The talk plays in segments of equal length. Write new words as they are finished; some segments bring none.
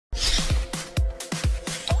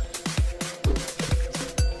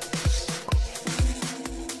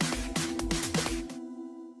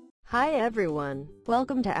Hi everyone,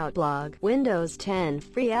 welcome to Outblog Windows 10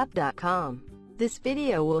 freeapp.com. This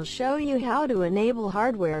video will show you how to enable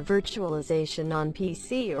hardware virtualization on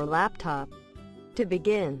PC or laptop. To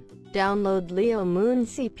begin, download Leo Moon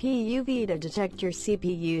CPU-V to detect your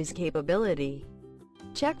CPU's capability.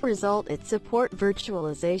 Check result it support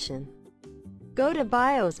virtualization. Go to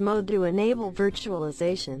BIOS mode to enable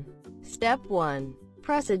virtualization. Step 1.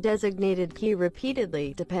 Press a designated key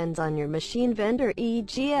repeatedly, depends on your machine vendor,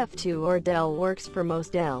 e.g. F2 or Dell works for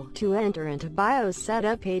most Dell, to enter into BIOS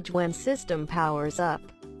setup page when system powers up.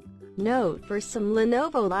 Note, for some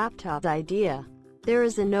Lenovo laptop idea, there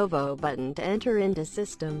is a Novo button to enter into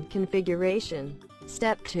system configuration.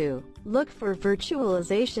 Step 2. Look for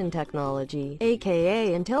virtualization technology, aka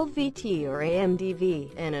Intel VT or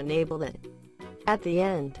AMD-V, and enable it. At the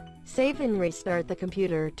end, save and restart the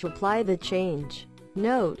computer to apply the change.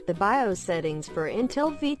 Note, the BIOS settings for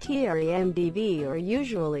Intel VT or AMD-V are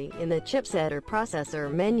usually in the chipset or processor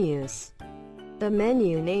menus. The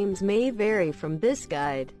menu names may vary from this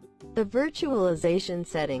guide. The virtualization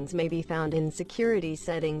settings may be found in security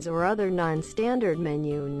settings or other non-standard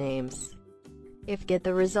menu names. If get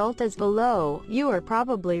the result as below, you are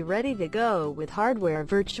probably ready to go with hardware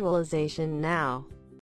virtualization now.